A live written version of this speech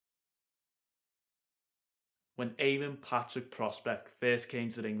When Eamon Patrick Prospect first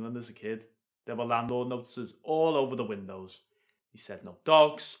came to England as a kid, there were landlord notices all over the windows. He said no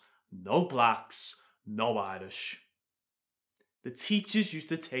dogs, no blacks, no Irish. The teachers used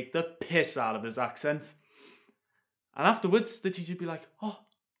to take the piss out of his accent. And afterwards, the teacher would be like, "Oh,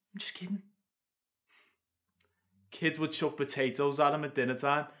 I'm just kidding." Kids would chuck potatoes at him at dinner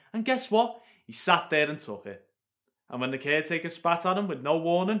time, and guess what? He sat there and took it. And when the caretaker spat at him with no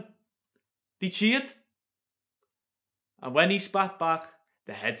warning, they cheered. And when he spat back,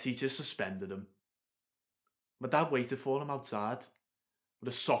 the head teacher suspended him. My dad waited for him outside with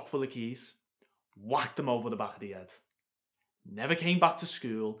a sock full of keys, whacked him over the back of the head. Never came back to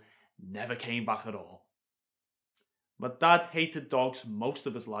school, never came back at all. My dad hated dogs most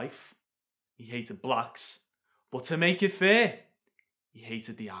of his life. He hated blacks. But to make it fair, he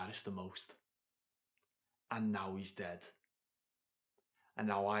hated the Irish the most. And now he's dead. And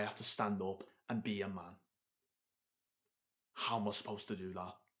now I have to stand up and be a man. How am I supposed to do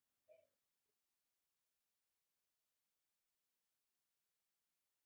that?